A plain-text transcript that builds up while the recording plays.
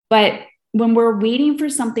But when we're waiting for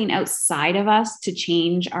something outside of us to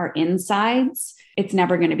change our insides, it's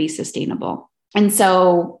never going to be sustainable. And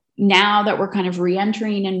so now that we're kind of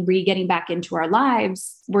re-entering and getting back into our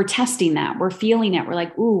lives, we're testing that. We're feeling it. We're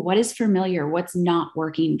like, ooh, what is familiar? What's not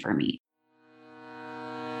working for me?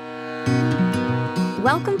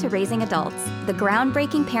 Welcome to Raising Adults, the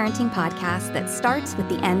groundbreaking parenting podcast that starts with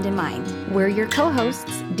the end in mind. We're your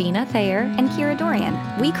co-hosts, Dina Thayer and Kira Dorian.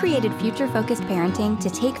 We created future-focused parenting to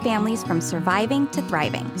take families from surviving to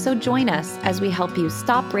thriving. So join us as we help you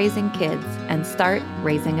stop raising kids and start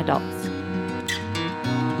raising adults.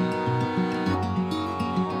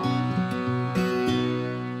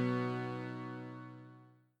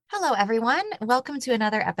 Hello, everyone. Welcome to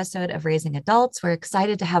another episode of Raising Adults. We're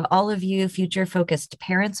excited to have all of you future-focused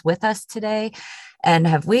parents with us today. And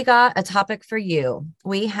have we got a topic for you?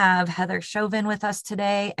 We have Heather Chauvin with us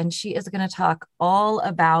today, and she is going to talk all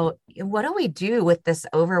about what do we do with this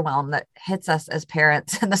overwhelm that hits us as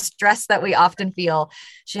parents and the stress that we often feel.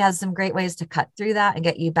 She has some great ways to cut through that and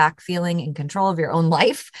get you back feeling in control of your own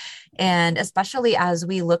life. And especially as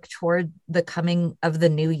we look toward the coming of the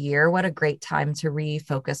new year, what a great time to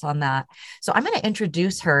refocus on that. So I'm going to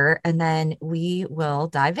introduce her and then we will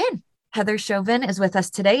dive in. Heather Chauvin is with us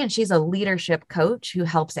today, and she's a leadership coach who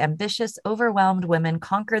helps ambitious, overwhelmed women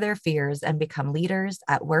conquer their fears and become leaders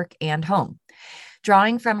at work and home.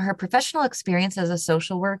 Drawing from her professional experience as a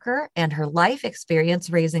social worker and her life experience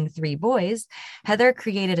raising 3 boys, Heather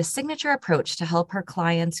created a signature approach to help her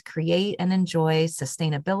clients create and enjoy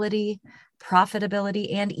sustainability,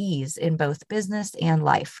 profitability, and ease in both business and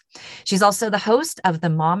life. She's also the host of the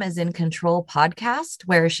Mom is in Control podcast,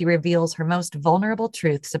 where she reveals her most vulnerable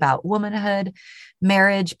truths about womanhood,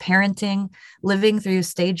 marriage, parenting, living through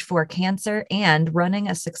stage 4 cancer, and running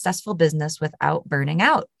a successful business without burning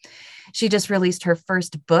out. She just released her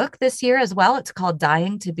first book this year as well. It's called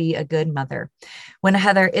Dying to Be a Good Mother. When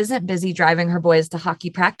Heather isn't busy driving her boys to hockey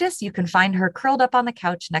practice, you can find her curled up on the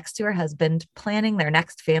couch next to her husband, planning their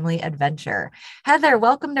next family adventure. Heather,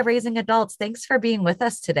 welcome to Raising Adults. Thanks for being with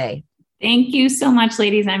us today. Thank you so much,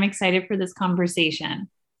 ladies. I'm excited for this conversation.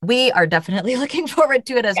 We are definitely looking forward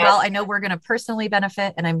to it as well. I know we're going to personally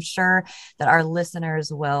benefit, and I'm sure that our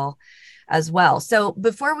listeners will as well. So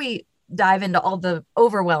before we dive into all the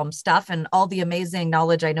overwhelm stuff and all the amazing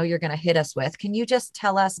knowledge I know you're going to hit us with, can you just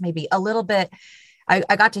tell us maybe a little bit?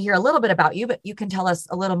 I got to hear a little bit about you, but you can tell us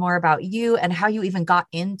a little more about you and how you even got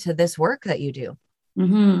into this work that you do.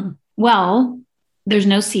 Mm-hmm. Well, there's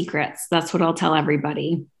no secrets. That's what I'll tell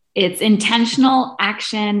everybody. It's intentional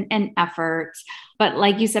action and effort. But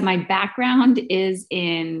like you said, my background is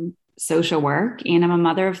in social work, and I'm a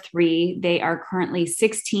mother of 3. They are currently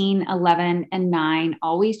 16, 11, and 9,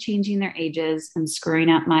 always changing their ages and screwing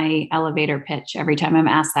up my elevator pitch every time I'm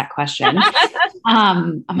asked that question.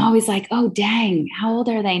 I'm always like, oh, dang, how old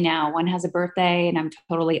are they now? One has a birthday and I'm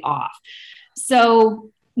totally off. So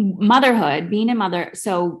motherhood, being a mother.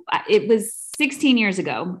 So it was 16 years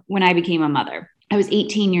ago when I became a mother. I was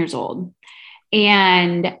 18 years old,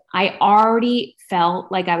 and I already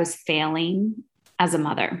felt like I was failing as a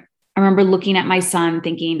mother. I remember looking at my son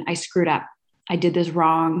thinking, I screwed up. I did this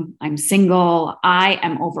wrong. I'm single. I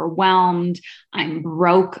am overwhelmed. I'm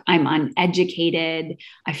broke. I'm uneducated.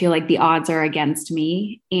 I feel like the odds are against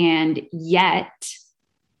me. And yet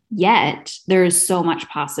there is so much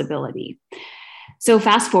possibility. So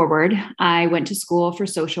fast forward, I went to school for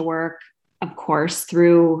social work, of course,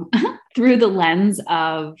 through the lens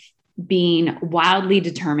of being wildly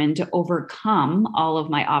determined to overcome all of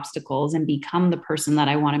my obstacles and become the person that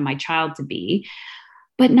I wanted my child to be,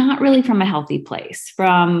 but not really from a healthy place,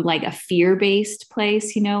 from like a fear-based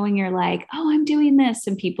place, when you're like, oh, I'm doing this,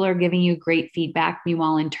 and people are giving you great feedback.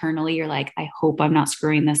 Meanwhile, internally, you're like, I hope I'm not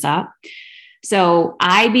screwing this up. So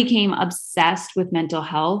I became obsessed with mental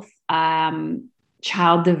health,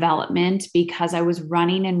 child development, because I was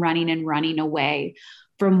running away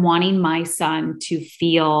from wanting my son to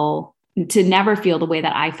never feel the way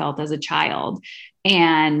that I felt as a child,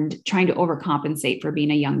 and trying to overcompensate for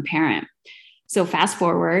being a young parent. So fast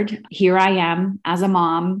forward, here I am as a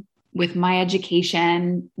mom with my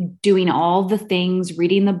education, doing all the things,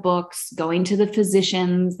 reading the books, going to the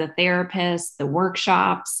physicians, the therapists, the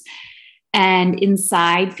workshops, and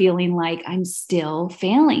inside feeling like I'm still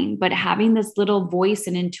failing, but having this little voice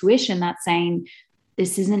and intuition that's saying,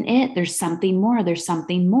 this isn't it. There's something more. There's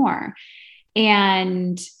something more.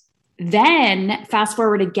 And then fast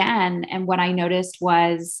forward again. And what I noticed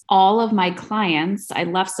was all of my clients, I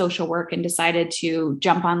left social work and decided to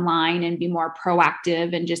jump online and be more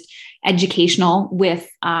proactive and just educational with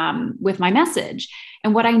my message.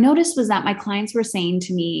 And what I noticed was that my clients were saying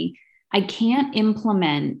to me, I can't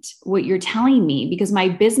implement what you're telling me, because my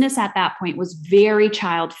business at that point was very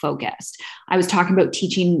child focused. I was talking about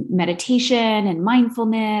teaching meditation and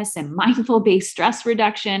mindfulness and mindful based stress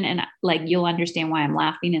reduction. And like, you'll understand why I'm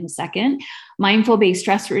laughing in a second, mindful based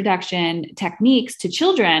stress reduction techniques to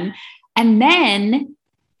children. And then,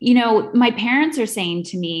 my parents are saying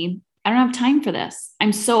to me, I don't have time for this.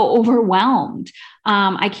 I'm so overwhelmed.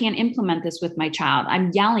 I can't implement this with my child. I'm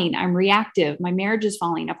yelling. I'm reactive. My marriage is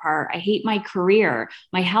falling apart. I hate my career,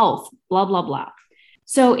 my health, blah, blah, blah.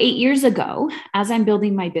 So 8 years ago, as I'm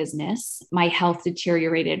building my business, my health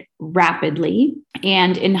deteriorated rapidly.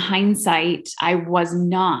 And in hindsight, I was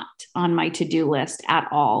not on my to-do list at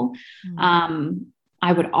all.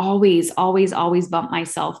 I would always bump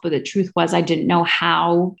myself. But the truth was, I didn't know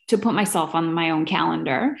how to put myself on my own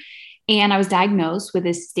calendar. And I was diagnosed with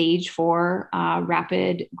a stage 4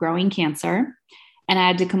 rapid growing cancer. And I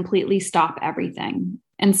had to completely stop everything.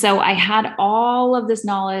 And so I had all of this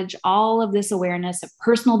knowledge, all of this awareness of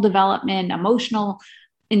personal development, emotional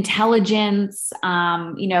intelligence,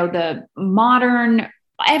 the modern,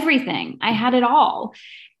 everything. I had it all.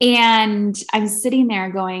 And I'm sitting there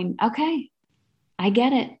going, okay, I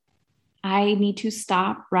get it. I need to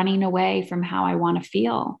stop running away from how I want to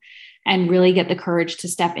feel and really get the courage to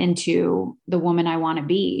step into the woman I want to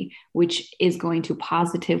be, which is going to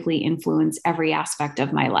positively influence every aspect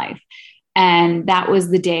of my life. And that was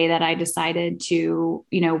the day that I decided to,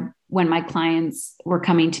 when my clients were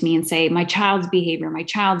coming to me and say, my child's behavior,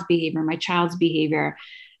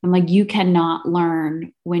 I'm like, you cannot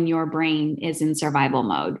learn when your brain is in survival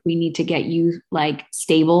mode. We need to get you like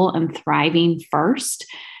stable and thriving first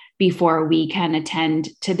before we can attend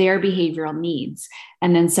to their behavioral needs.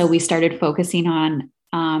 And then so we started focusing on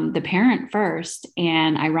the parent first.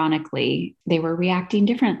 And ironically, they were reacting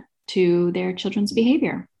different to their children's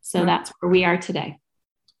behavior. So that's where we are today.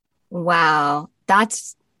 Wow.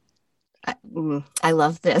 I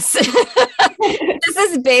love this. This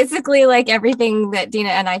is basically like everything that Dina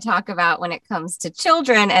and I talk about when it comes to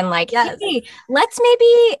children, and like, yes. Hey, let's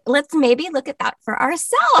maybe look at that for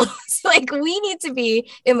ourselves. Like, we need to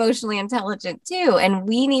be emotionally intelligent too, and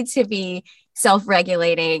we need to be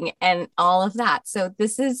self-regulating and all of that. So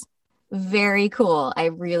this is very cool. I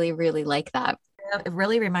really, really like that. It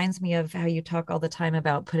really reminds me of how you talk all the time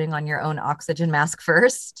about putting on your own oxygen mask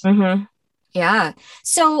first. Mm-hmm. Yeah.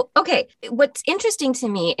 So, okay. What's interesting to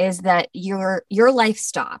me is that your life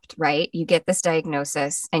stopped, right? You get this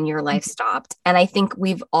diagnosis and your life stopped. And I think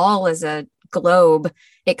we've all as a globe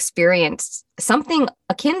experienced something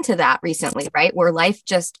akin to that recently, right? Where life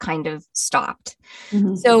just kind of stopped.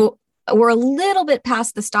 Mm-hmm. So we're a little bit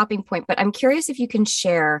past the stopping point, but I'm curious if you can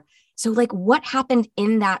share. So like, what happened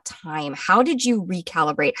in that time? How did you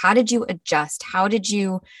recalibrate? How did you adjust? How did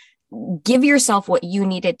you give yourself what you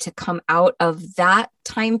needed to come out of that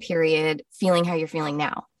time period, feeling how you're feeling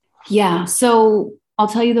now? Yeah. So I'll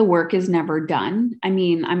tell you, the work is never done. I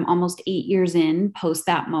mean, I'm almost 8 years in post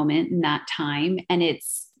that moment in that time. And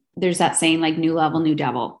there's that saying like, new level, new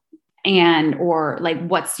devil. Or like,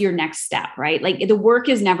 what's your next step, right? Like, the work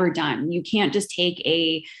is never done. You can't just take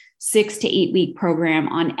a 6 to 8 week program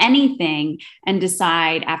on anything and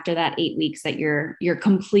decide after that 8 weeks that you're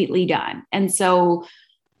completely done. And so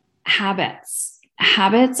habits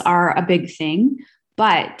are a big thing,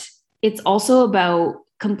 but it's also about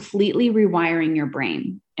completely rewiring your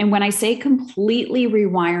brain. And when I say completely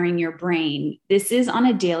rewiring your brain, this is on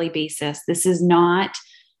a daily basis. This is not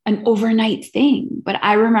an overnight thing. But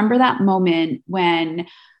I remember that moment when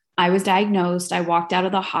I was diagnosed. I walked out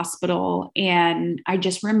of the hospital and I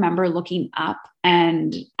just remember looking up.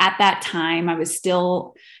 And at that time, I was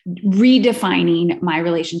still redefining my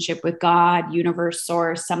relationship with God, universe,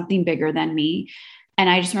 source, something bigger than me. And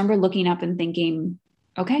I just remember looking up and thinking,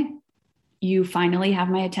 okay, you finally have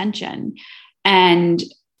my attention. And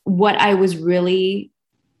what I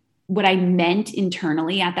meant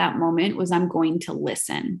internally at that moment was, I'm going to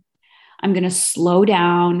listen. I'm going to slow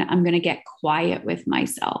down. I'm going to get quiet with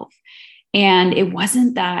myself. And it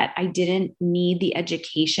wasn't that I didn't need the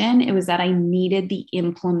education. It was that I needed the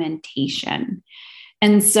implementation.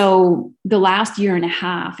 And so the last year and a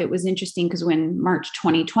half, it was interesting because when March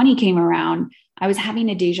 2020 came around, I was having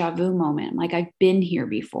a deja vu moment. Like, I've been here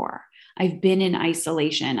before. I've been in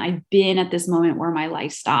isolation. I've been at this moment where my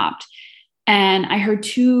life stopped. And I heard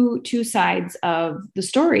two sides of the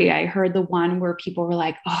story. I heard the one where people were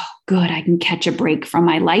like, oh, good, I can catch a break from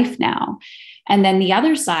my life now. And then the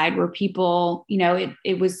other side where people,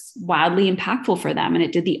 it was wildly impactful for them and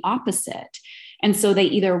it did the opposite. And so they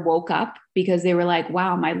either woke up because they were like,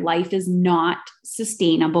 wow, my life is not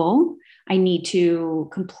sustainable. I need to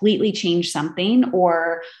completely change something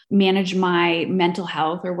or manage my mental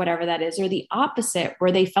health or whatever that is, or the opposite,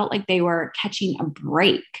 where they felt like they were catching a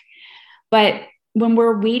break. But when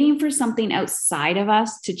we're waiting for something outside of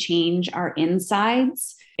us to change our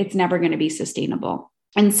insides, it's never going to be sustainable.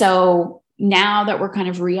 And so now that we're kind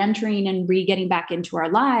of re-entering and getting back into our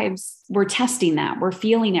lives, we're testing that. We're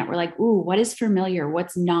feeling it. We're like, ooh, what is familiar?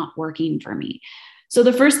 What's not working for me? So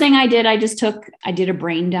the first thing I did, I did a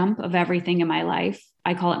brain dump of everything in my life.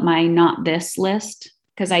 I call it my not this list,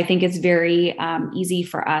 because I think it's very easy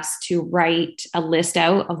for us to write a list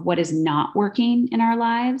out of what is not working in our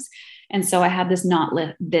lives. And so I had this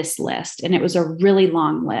this list, and it was a really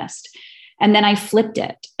long list. And then I flipped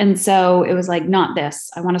it. And so it was like, not this.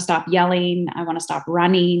 I want to stop yelling. I want to stop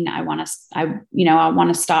running. I want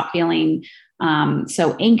to stop feeling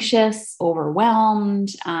so anxious, overwhelmed,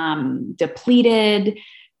 depleted,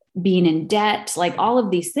 being in debt, like all of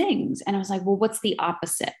these things. And I was like, well, what's the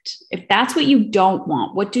opposite? If that's what you don't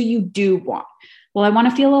want, what do you do want? Well, I want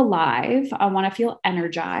to feel alive. I want to feel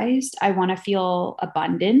energized. I want to feel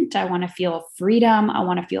abundant. I want to feel freedom. I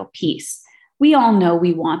want to feel peace. We all know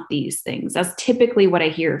we want these things. That's typically what I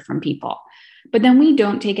hear from people. But then we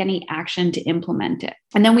don't take any action to implement it.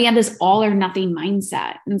 And then we have this all or nothing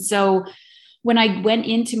mindset. And so when I went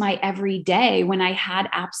into my everyday, when I had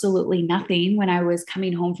absolutely nothing, when I was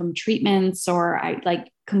coming home from treatments or I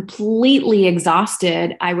like completely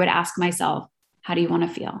exhausted, I would ask myself, how do you want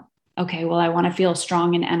to feel? Okay, well, I want to feel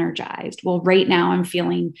strong and energized. Well, right now I'm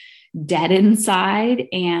feeling dead inside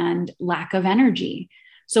and lack of energy.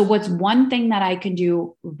 So what's one thing that I can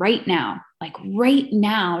do right now, like right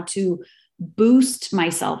now, to boost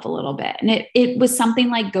myself a little bit? And it was something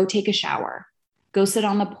like go take a shower, go sit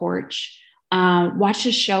on the porch, watch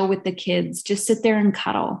a show with the kids, just sit there and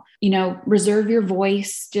cuddle, reserve your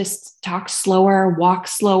voice, just talk slower, walk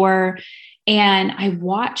slower. And I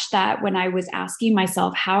watched that when I was asking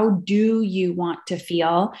myself, how do you want to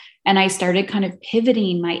feel? And I started kind of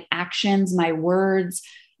pivoting my actions, my words,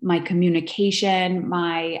 my communication,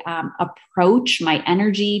 my approach, my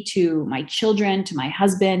energy to my children, to my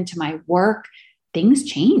husband, to my work. Things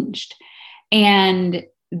changed. And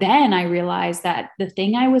then I realized that the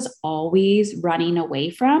thing I was always running away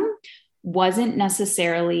from wasn't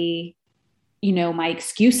necessarily, my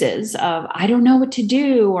excuses of, I don't know what to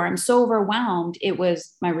do, or I'm so overwhelmed. It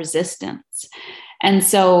was my resistance. And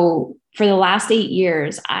so for the last 8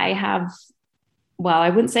 years, I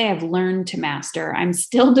wouldn't say I've learned to master. I'm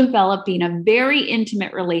still developing a very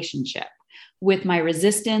intimate relationship with my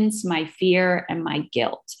resistance, my fear, and my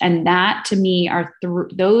guilt. And that to me are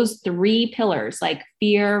those 3 pillars, like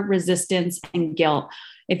fear, resistance, and guilt.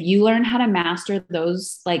 If you learn how to master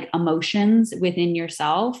those like emotions within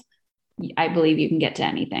yourself, I believe you can get to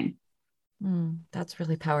anything. That's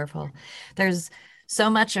really powerful. There's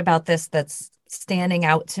so much about this that's standing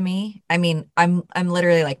out to me. I mean, I'm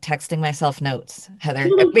literally like texting myself notes, Heather,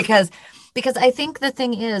 because I think the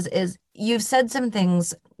thing is you've said some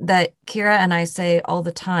things that Kira and I say all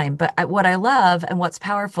the time, but what I love and what's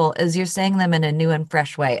powerful is you're saying them in a new and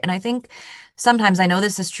fresh way. And I think sometimes, I know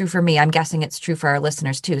this is true for me, I'm guessing it's true for our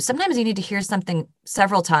listeners too. Sometimes you need to hear something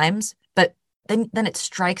several times, but then it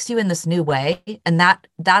strikes you in this new way. And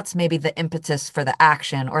that's maybe the impetus for the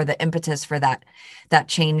action, or the impetus for that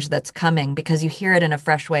change that's coming, because you hear it in a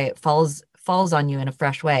fresh way. It falls on you in a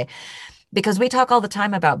fresh way. Because we talk all the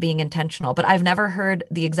time about being intentional, but I've never heard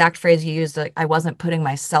the exact phrase you used, like, I wasn't putting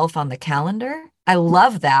myself on the calendar. I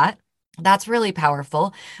love that. That's really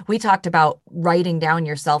powerful. We talked about writing down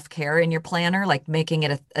your self-care in your planner, like making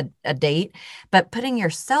it a date, but putting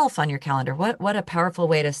yourself on your calendar. What a powerful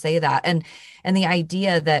way to say that. And the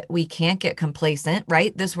idea that we can't get complacent,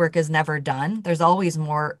 right? This work is never done. There's always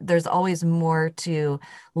more to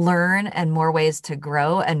learn and more ways to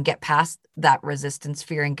grow and get past that resistance,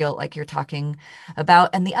 fear, and guilt like you're talking about.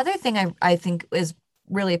 And the other thing I think is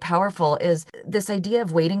really powerful is this idea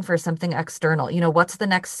of waiting for something external. What's the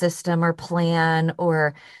next system or plan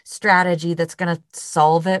or strategy that's going to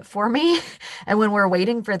solve it for me? And when we're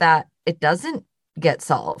waiting for that, it doesn't get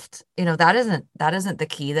solved. That isn't the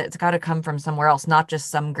key. That it's got to come from somewhere else, not just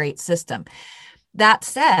some great system. That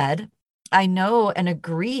said, I know and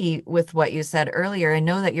agree with what you said earlier. I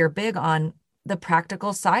know that you're big on the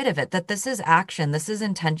practical side of it, that this is action, this is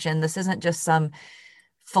intention, this isn't just some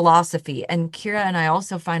philosophy. And Kira and I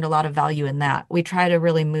also find a lot of value in that. We try to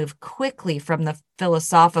really move quickly from the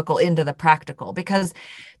philosophical into the practical, because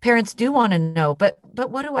parents do want to know, but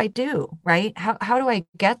what do I do, right? How do I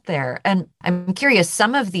get there? And I'm curious,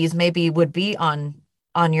 some of these maybe would be on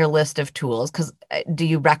on your list of tools? Because do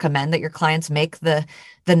you recommend that your clients make the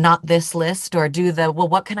not this list, or do well,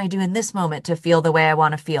 what can I do in this moment to feel the way I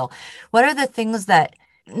want to feel? What are the things that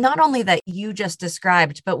not only that you just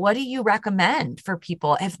described, but what do you recommend for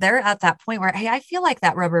people if they're at that point where, hey, I feel like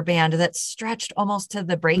that rubber band that's stretched almost to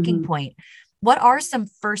the breaking point? What are some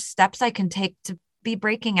first steps I can take to be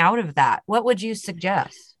breaking out of that? What would you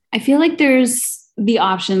suggest? I feel like the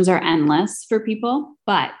options are endless for people,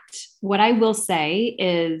 but what I will say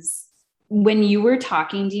is when you were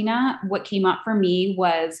talking, Dina, what came up for me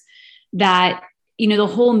was that, the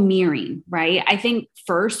whole mirroring, right? I think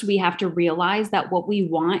first we have to realize that what we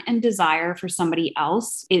want and desire for somebody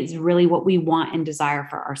else is really what we want and desire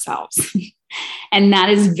for ourselves. And that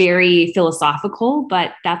is very philosophical,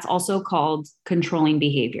 but that's also called controlling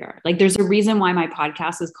behavior. Like there's a reason why my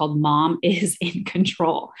podcast is called Mom is in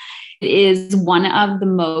Control. It is one of the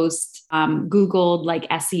most Googled like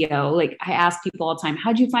SEO. Like I ask people all the time,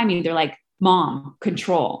 how'd you find me? They're like, mom,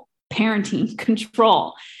 control, parenting,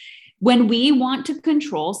 control. When we want to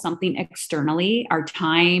control something externally, our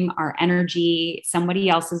time, our energy, somebody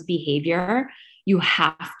else's behavior, you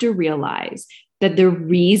have to realize that the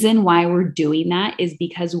reason why we're doing that is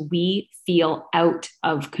because we feel out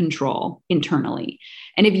of control internally.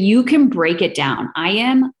 And if you can break it down, I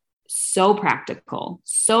am so practical,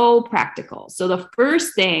 so practical. So the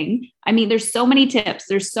first thing, there's so many tips,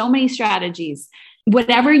 there's so many strategies.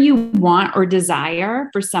 Whatever you want or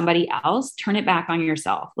desire for somebody else, turn it back on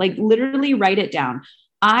yourself. Like literally write it down.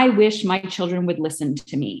 I wish my children would listen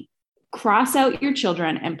to me. Cross out your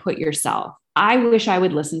children and put yourself. I wish I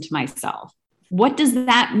would listen to myself. What does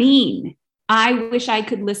that mean? I wish I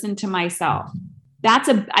could listen to myself.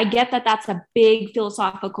 I get that that's a big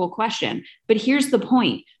philosophical question, but here's the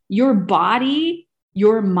point. Your body,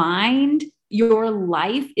 your mind, your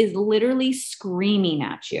life is literally screaming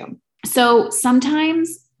at you. So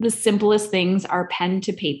sometimes the simplest things are pen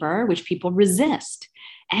to paper, which people resist.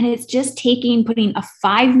 And it's just putting a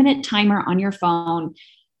 5-minute timer on your phone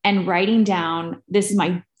and writing down, this is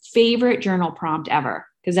my favorite journal prompt ever,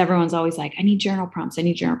 because everyone's always like, I need journal prompts.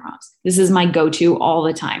 This is my go-to all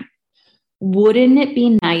the time. Wouldn't it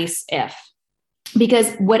be nice if,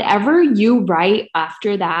 because whatever you write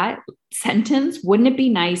after that sentence, wouldn't it be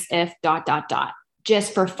nice if ...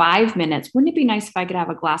 just for 5 minutes. Wouldn't it be nice if I could have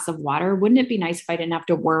a glass of water? Wouldn't it be nice if I didn't have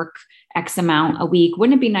to work X amount a week?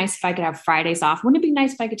 Wouldn't it be nice if I could have Fridays off? Wouldn't it be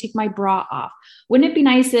nice if I could take my bra off? Wouldn't it be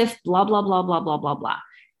nice if blah, blah, blah, blah, blah, blah, blah.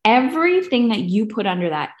 Everything that you put under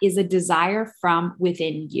that is a desire from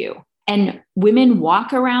within you. And women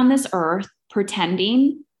walk around this earth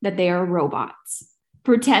pretending that they are robots,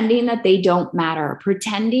 pretending that they don't matter,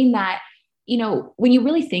 pretending that, when you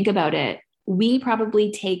really think about it, we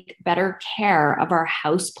probably take better care of our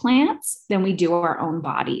house plants than we do our own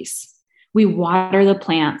bodies. We water the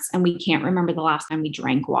plants and we can't remember the last time we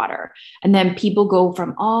drank water. And then people go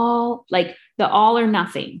from all or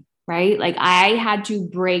nothing, right? Like I had to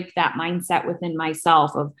break that mindset within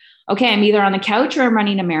myself of, okay, I'm either on the couch or I'm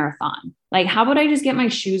running a marathon. Like, how about I just get my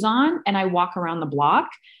shoes on and I walk around the block?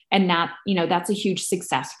 And that's a huge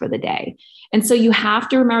success for the day. And so you have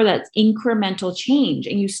to remember that it's incremental change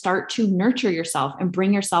and you start to nurture yourself and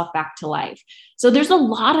bring yourself back to life. So there's a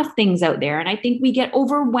lot of things out there. And I think we get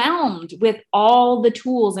overwhelmed with all the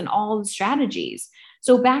tools and all the strategies.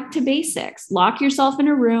 So back to basics, lock yourself in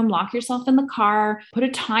a room, lock yourself in the car, put a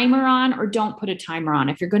timer on or don't put a timer on.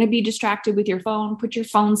 If you're going to be distracted with your phone, put your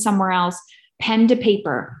phone somewhere else, pen to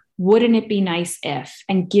paper. Wouldn't it be nice if,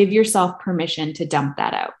 and give yourself permission to dump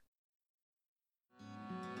that out.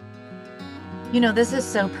 This is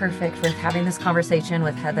so perfect with having this conversation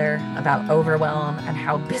with Heather about overwhelm and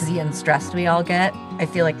how busy and stressed we all get. I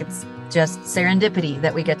feel like it's just serendipity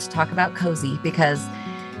that we get to talk about Cozy, because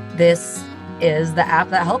this is the app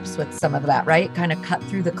that helps with some of that, right? Kind of cut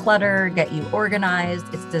through the clutter, get you organized.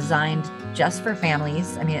 It's designed just for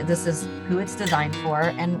families. This is who it's designed for.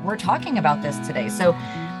 And we're talking about this today. So,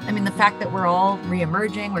 the fact that we're all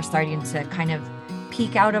reemerging, we're starting to kind of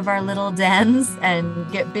peek out of our little dens and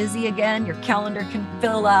get busy again. Your calendar can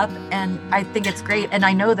fill up. And I think it's great. And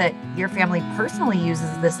I know that your family personally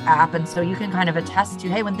uses this app. And so you can kind of attest to,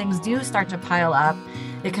 hey, when things do start to pile up,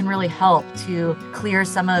 it can really help to clear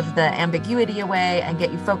some of the ambiguity away and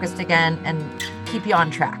get you focused again and keep you on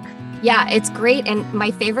track. Yeah, it's great. And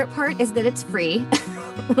my favorite part is that it's free.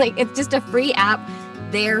 It's just a free app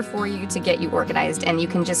there for you to get you organized. And you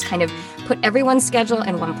can just kind of put everyone's schedule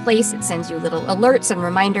in one place. It sends you little alerts and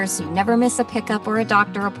reminders so you never miss a pickup or a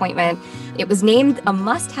doctor appointment. It was named a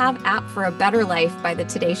must-have app for a better life by the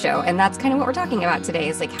Today Show. And that's kind of what we're talking about today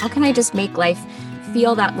is how can I just make life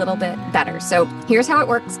feel that little bit better. So here's how it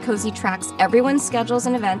works. Cozy tracks everyone's schedules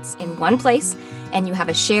and events in one place, and you have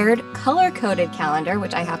a shared color-coded calendar,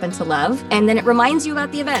 which I happen to love. And then it reminds you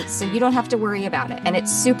about the events, so you don't have to worry about it. And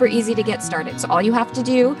it's super easy to get started. So all you have to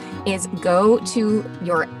do is go to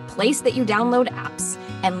your place that you download apps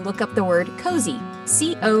and look up the word Cozy,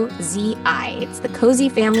 C-O-Z-I. It's the Cozy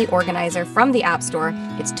Family Organizer from the App Store.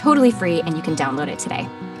 It's totally free, and you can download it today.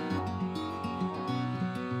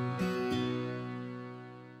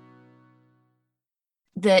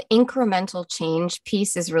 The incremental change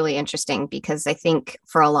piece is really interesting because I think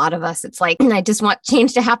for a lot of us, it's like, I just want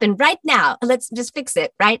change to happen right now. Let's just fix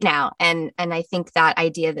it right now. And I think that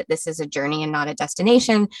idea that this is a journey and not a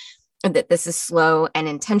destination, that this is slow and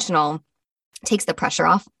intentional, takes the pressure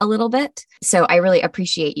off a little bit. So I really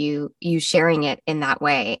appreciate you sharing it in that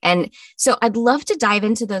way. And so I'd love to dive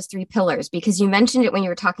into those 3 pillars, because you mentioned it when you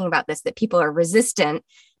were talking about this, that people are resistant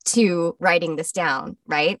to writing this down,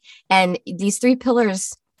 right? And these 3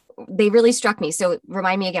 pillars, they really struck me. So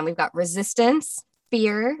remind me again, we've got resistance,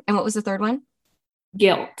 fear, and what was the third one?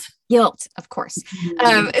 Guilt. Guilt, of course.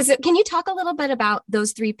 So can you talk a little bit about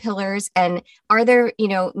those 3 pillars? And are there,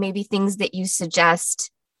 maybe things that you suggest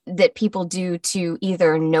that people do to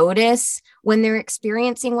either notice when they're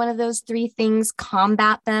experiencing one of those 3 things,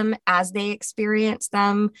 combat them as they experience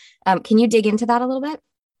them? Can you dig into that a little bit?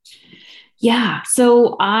 Yeah.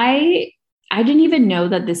 So I didn't even know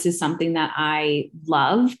that this is something that I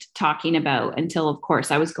loved talking about until, of course,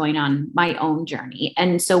 I was going on my own journey.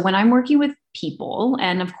 And so when I'm working with people,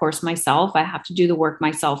 and of course, myself, I have to do the work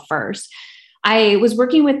myself first. I was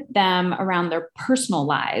working with them around their personal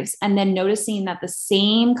lives and then noticing that the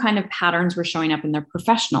same kind of patterns were showing up in their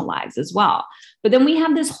professional lives as well. But then we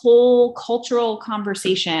have this whole cultural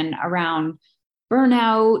conversation around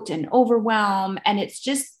burnout and overwhelm, and it's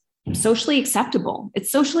just socially acceptable.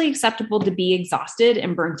 It's socially acceptable to be exhausted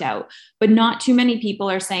and burnt out, but not too many people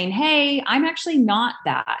are saying, hey, I'm actually not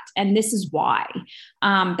that. And this is why.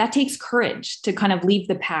 That takes courage to kind of leave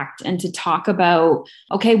the pact and to talk about,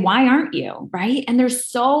 okay, why aren't you? Right. And there's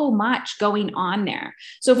so much going on there.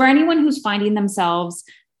 So for anyone who's finding themselves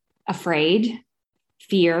afraid,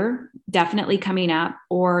 fear definitely coming up,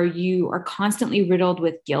 or you are constantly riddled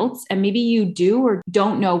with guilt, and maybe you do or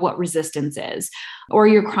don't know what resistance is, or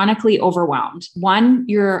you're chronically overwhelmed. One,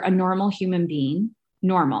 you're a normal human being,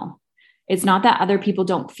 normal. It's not that other people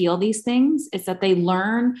don't feel these things. It's that they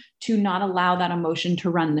learn to not allow that emotion to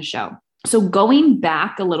run the show. So going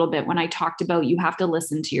back a little bit, when I talked about you have to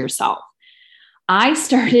listen to yourself, I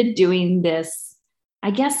started doing this,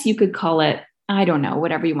 I guess you could call it, I don't know,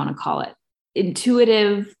 whatever you want to call it,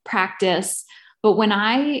 intuitive practice. But when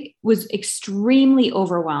I was extremely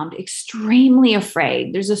overwhelmed, extremely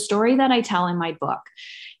afraid, there's a story that I tell in my book.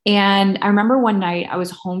 And I remember one night I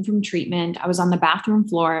was home from treatment. I was on the bathroom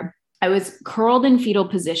floor. I was curled in fetal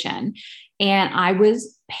position and I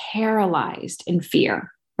was paralyzed in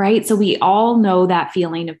fear, right? So we all know that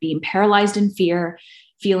feeling of being paralyzed in fear,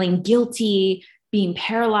 feeling guilty, being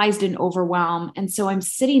paralyzed in overwhelm. And so I'm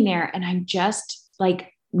sitting there and I'm just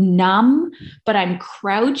like numb, but I'm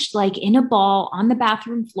crouched like in a ball on the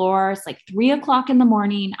bathroom floor. It's like 3 o'clock in the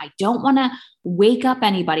morning. I don't want to wake up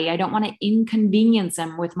anybody. I don't want to inconvenience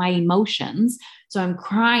them with my emotions. So I'm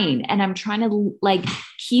crying and I'm trying to like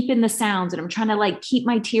keep in the sounds and I'm trying to like keep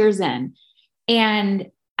my tears in. And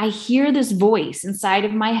I hear this voice inside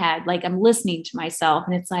of my head, like I'm listening to myself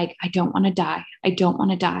and it's like, I don't want to die. I don't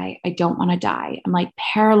want to die. I don't want to die. I'm like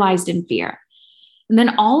paralyzed in fear. And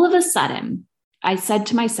then all of a sudden, I said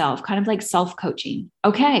to myself, kind of like self-coaching,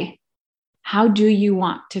 okay, how do you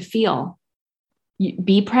want to feel?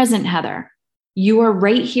 Be present, Heather. You are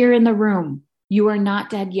right here in the room. You are not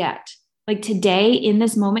dead yet. Like today, in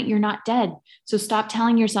this moment, you're not dead. So stop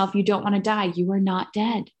telling yourself you don't want to die. You are not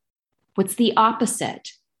dead. What's the opposite?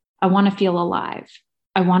 I want to feel alive.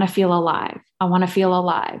 I want to feel alive. I want to feel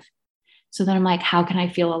alive. So then I'm like, how can I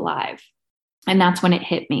feel alive? And that's when it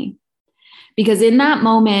hit me. Because in that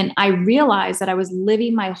moment, I realized that I was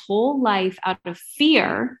living my whole life out of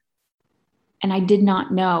fear and I did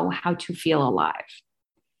not know how to feel alive.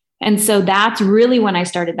 And so that's really when I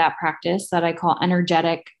started that practice that I call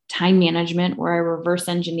energetic time management, where I reverse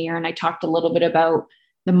engineer. And I talked a little bit about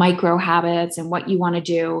the micro habits and what you want to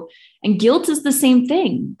do. And guilt is the same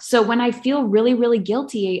thing. So when I feel really, really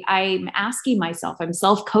guilty, I'm asking myself, I'm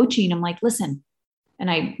self-coaching. I'm like, listen,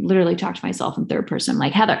 and I literally talk to myself in third person, I'm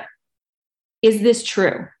like, Heather, is this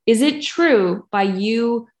true? Is it true by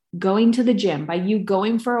you going to the gym, by you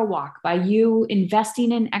going for a walk, by you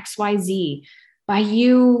investing in XYZ, by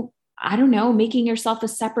you, I don't know, making yourself a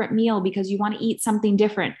separate meal because you want to eat something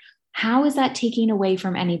different? How is that taking away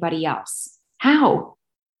from anybody else? How?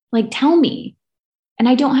 Like, tell me. And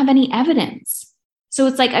I don't have any evidence. So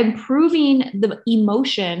it's like I'm proving the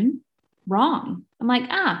emotion wrong. I'm like,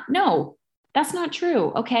 no, that's not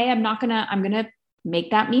true. Okay, I'm going to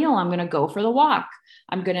make that meal. I'm going to go for the walk.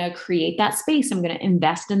 I'm going to create that space. I'm going to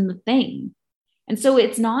invest in the thing. And so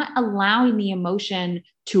it's not allowing the emotion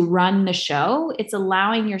to run the show. It's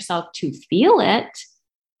allowing yourself to feel it,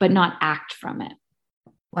 but not act from it.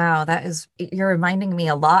 Wow, you're reminding me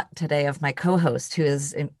a lot today of my co-host who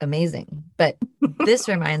is amazing. But this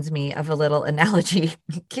reminds me of a little analogy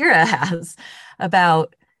Kira has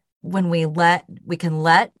about when we can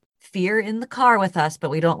let fear in the car with us, but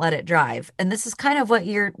we don't let it drive. And this is kind of what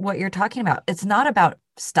you're talking about. It's not about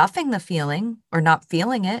stuffing the feeling or not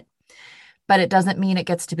feeling it, but it doesn't mean it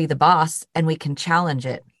gets to be the boss and we can challenge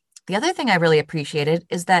it. The other thing I really appreciated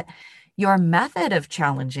is that your method of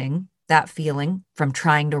challenging that feeling from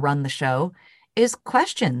trying to run the show is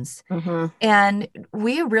questions. Mm-hmm. And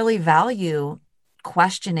we really value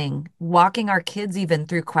questioning, walking our kids even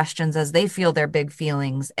through questions as they feel their big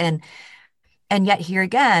feelings. And yet here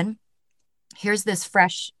again, here's this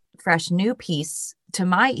fresh new piece to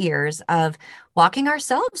my ears of walking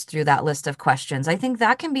ourselves through that list of questions. I think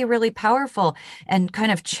that can be really powerful and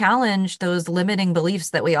kind of challenge those limiting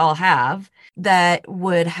beliefs that we all have that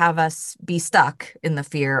would have us be stuck in the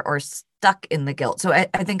fear or stuck in the guilt. So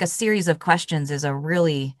I think a series of questions is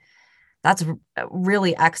that's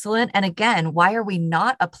really excellent. And again, why are we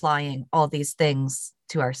not applying all these things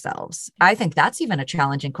to ourselves? I think that's even a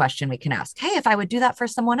challenging question we can ask. Hey, if I would do that for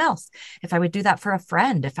someone else, if I would do that for a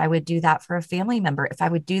friend, if I would do that for a family member, if I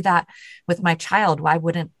would do that with my child, why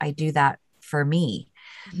wouldn't I do that for me?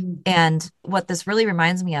 Mm-hmm. And what this really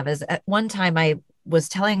reminds me of is at one time I was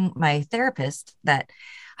telling my therapist that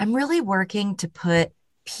I'm really working to put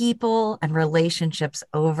people and relationships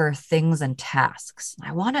over things and tasks.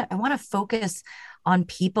 I want to focus on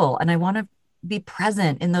people and I want to be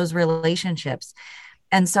present in those relationships.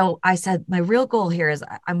 And so I said, my real goal here is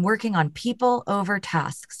I'm working on people over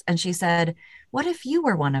tasks. And she said, what if you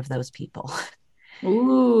were one of those people?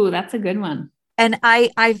 Ooh, that's a good one. And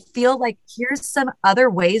I feel like here's some other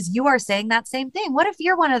ways you are saying that same thing. What if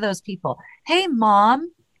you're one of those people? Hey,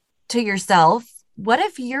 mom, to yourself, what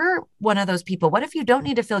if you're one of those people? What if you don't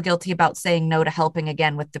need to feel guilty about saying no to helping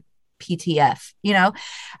again with the PTF? You know,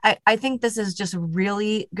 I think this is just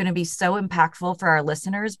really going to be so impactful for our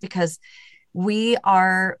listeners because we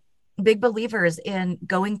are big believers in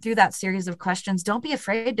going through that series of questions. Don't be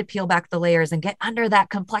afraid to peel back the layers and get under that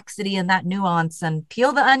complexity and that nuance and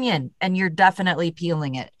peel the onion, and you're definitely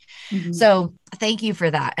peeling it. Mm-hmm. So thank you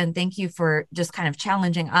for that. And thank you for just kind of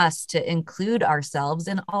challenging us to include ourselves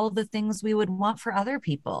in all the things we would want for other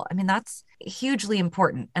people. I mean, that's hugely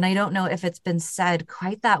important. And I don't know if it's been said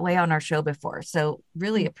quite that way on our show before. So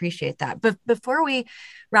really appreciate that. But before we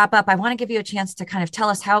wrap up, I want to give you a chance to kind of tell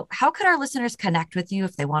us how could our listeners connect with you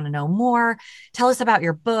if they want to know more? Tell us about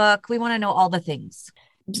your book. We want to know all the things.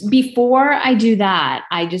 Before I do that,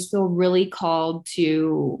 I just feel really called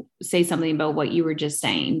to say something about what you were just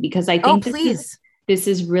saying, because I think this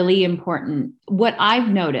is really important. What I've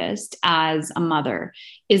noticed as a mother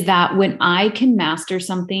is that when I can master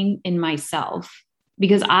something in myself,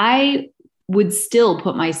 because I would still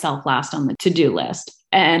put myself last on the to-do list,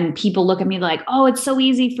 and people look at me like, oh, it's so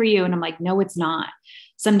easy for you. And I'm like, no, it's not.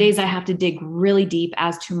 Some days I have to dig really deep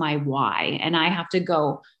as to my why, and I have to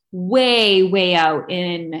go way out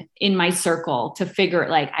in my circle to figure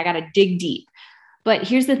like, I got to dig deep. But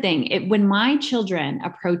here's the thing. When my children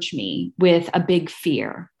approach me with a big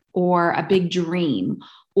fear or a big dream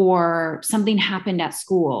or something happened at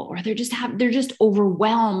school, or they're just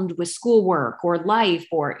overwhelmed with schoolwork or life,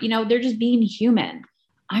 or, they're just being human,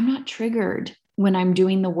 I'm not triggered when I'm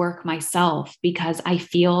doing the work myself because I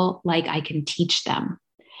feel like I can teach them.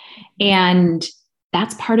 And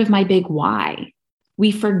that's part of my big why.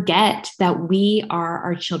 We forget that we are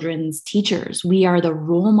our children's teachers. We are the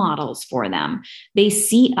role models for them. They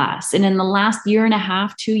see us. And in the last year and a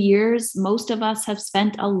half, 2 years, most of us have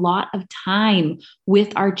spent a lot of time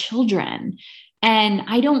with our children. And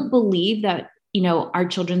I don't believe that, our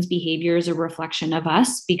children's behavior is a reflection of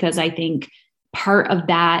us, because I think part of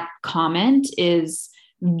that comment is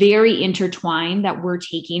very intertwined, that we're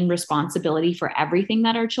taking responsibility for everything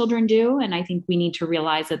that our children do. And I think we need to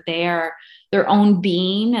realize that they are their own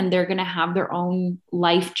being and they're going to have their own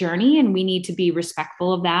life journey. And we need to be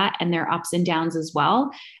respectful of that and their ups and downs as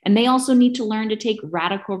well. And they also need to learn to take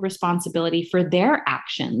radical responsibility for their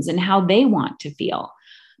actions and how they want to feel.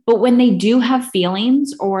 But when they do have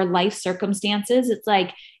feelings or life circumstances, it's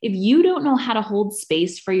like, if you don't know how to hold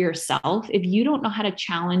space for yourself, if you don't know how to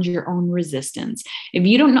challenge your own resistance, if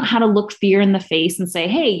you don't know how to look fear in the face and say,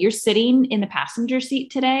 hey, you're sitting in the passenger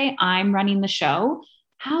seat today, I'm running the show.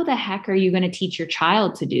 How the heck are you going to teach your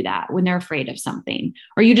child to do that when they're afraid of something?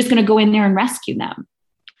 Or are you just going to go in there and rescue them?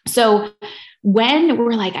 So when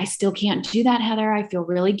we're like, I still can't do that, Heather, I feel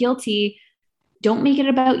really guilty. Don't make it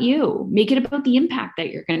about you. Make it about the impact that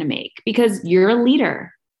you're going to make, because you're a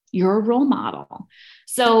leader, you're a role model.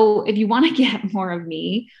 So if you want to get more of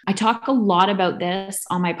me, I talk a lot about this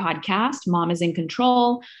on my podcast, Mom is in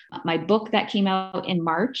Control. My book that came out in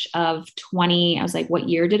March of 20, I was like, what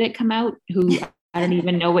year did it come out? I don't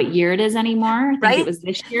even know what year it is anymore. I think it was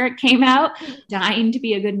this year it came out. Dying to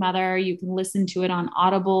be a Good Mother. You can listen to it on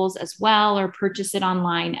Audibles as well, or purchase it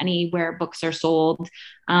online anywhere books are sold.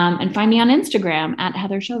 And find me on Instagram at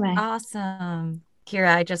Heather Chauvin. Awesome.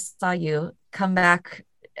 Kira, I just saw you come back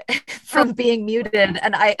from being muted.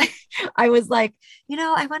 And I was like,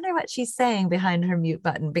 I wonder what she's saying behind her mute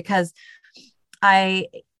button, because I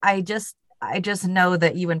just know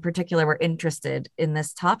that you in particular were interested in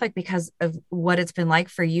this topic because of what it's been like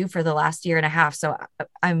for you for the last year and a half. So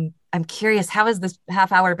I'm curious, how has this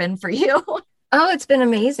half hour been for you? Oh, it's been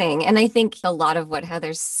amazing. And I think a lot of what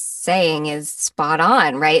Heather's saying is spot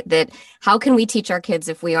on, right? That how can we teach our kids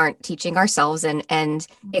if we aren't teaching ourselves and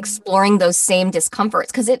exploring those same discomforts?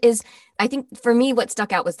 Because it is, I think for me, what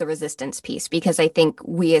stuck out was the resistance piece, because I think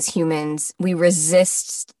we as humans, we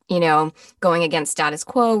resist, going against status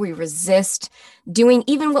quo. We resist doing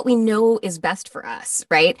even what we know is best for us,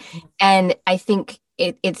 right? And I think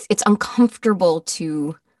it's uncomfortable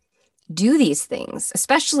to do these things,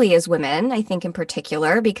 especially as women, I think in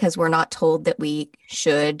particular, because we're not told that we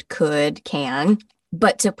should, could, can.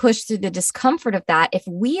 But to push through the discomfort of that, if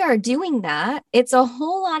we are doing that, it's a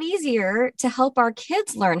whole lot easier to help our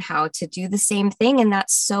kids learn how to do the same thing. And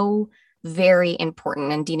that's so very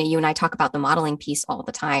important. And Dina, you and I talk about the modeling piece all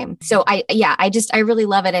the time. So I really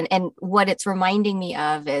love it. And what it's reminding me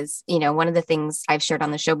of is, one of the things I've shared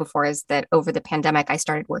on the show before is that over the pandemic, I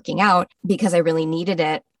started working out because I really needed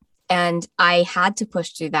it. And I had to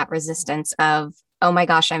push through that resistance of, oh my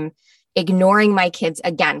gosh, I'm ignoring my kids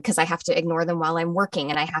again, because I have to ignore them while I'm working,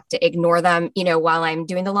 and I have to ignore them, while I'm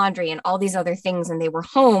doing the laundry and all these other things. And they were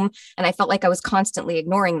home and I felt like I was constantly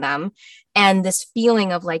ignoring them. And this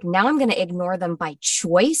feeling of like, now I'm going to ignore them by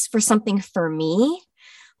choice for something for me.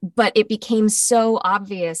 But it became so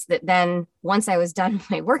obvious that then once I was done with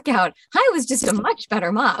my workout, I was just a much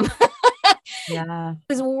better mom. Yeah.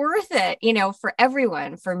 It was worth it, for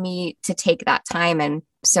everyone, for me to take that time. And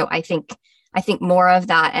so I think more of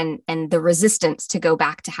that and the resistance to go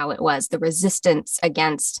back to how it was, the resistance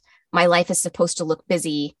against my life is supposed to look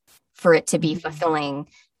busy for it to be fulfilling.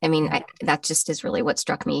 I mean, that just is really what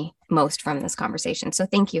struck me most from this conversation. So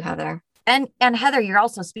thank you, Heather. And Heather, you're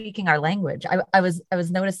also speaking our language. I was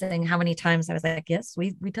noticing how many times I was like, yes,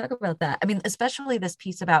 we talk about that. I mean, especially this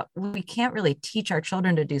piece about we can't really teach our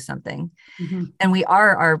children to do something. Mm-hmm. And we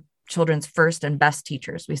are our children's first and best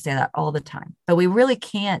teachers. We say that all the time, but we really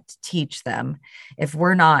can't teach them if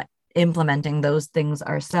we're not implementing those things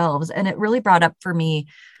ourselves. And it really brought up for me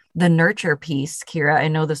the nurture piece, Kira. I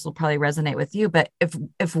know this will probably resonate with you, but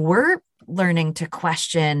if we're learning to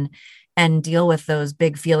question and deal with those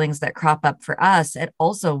big feelings that crop up for us, it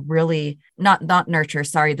also really not nurture,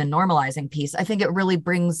 the normalizing piece. I think it really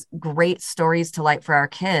brings great stories to light for our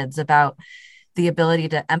kids about the ability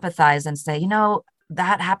to empathize and say,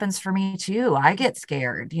 that happens for me too. I get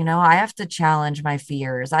scared, I have to challenge my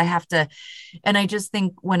fears. And I just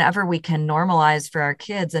think whenever we can normalize for our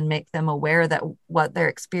kids and make them aware that what they're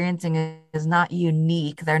experiencing is not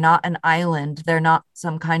unique, they're not an island, they're not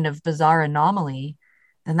some kind of bizarre anomaly,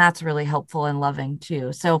 then that's really helpful and loving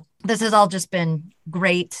too. So this has all just been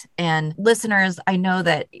great. And listeners, I know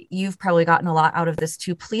that you've probably gotten a lot out of this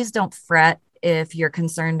too. Please don't fret if you're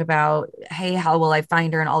concerned about, hey, how will I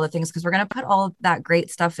find her and all the things, because we're going to put all that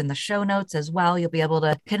great stuff in the show notes as well. You'll be able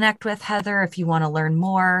to connect with Heather if you want to learn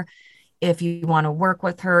more, if you want to work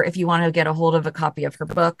with her, if you want to get a hold of a copy of her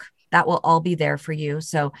book, that will all be there for you.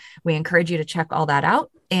 So we encourage you to check all that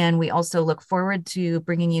out. And we also look forward to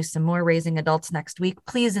bringing you some more Raising Adults next week.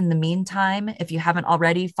 Please, in the meantime, if you haven't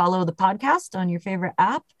already, follow the podcast on your favorite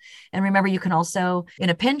app. And remember, you can also, in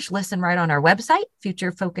a pinch, listen right on our website,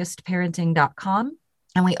 futurefocusedparenting.com.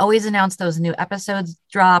 And we always announce those new episodes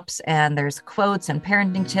drops, and there's quotes and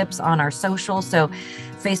parenting tips on our social. So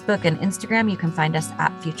Facebook and Instagram, you can find us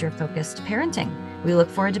at Future Focused Parenting. We look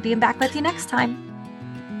forward to being back with you next time.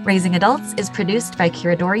 Raising Adults is produced by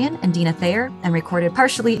Kira Dorian and Dina Thayer and recorded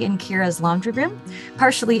partially in Kira's laundry room,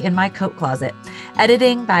 partially in my coat closet.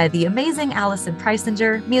 Editing by the amazing Allison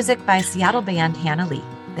Preisinger, music by Seattle band Hannah Lee.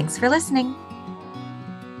 Thanks for listening.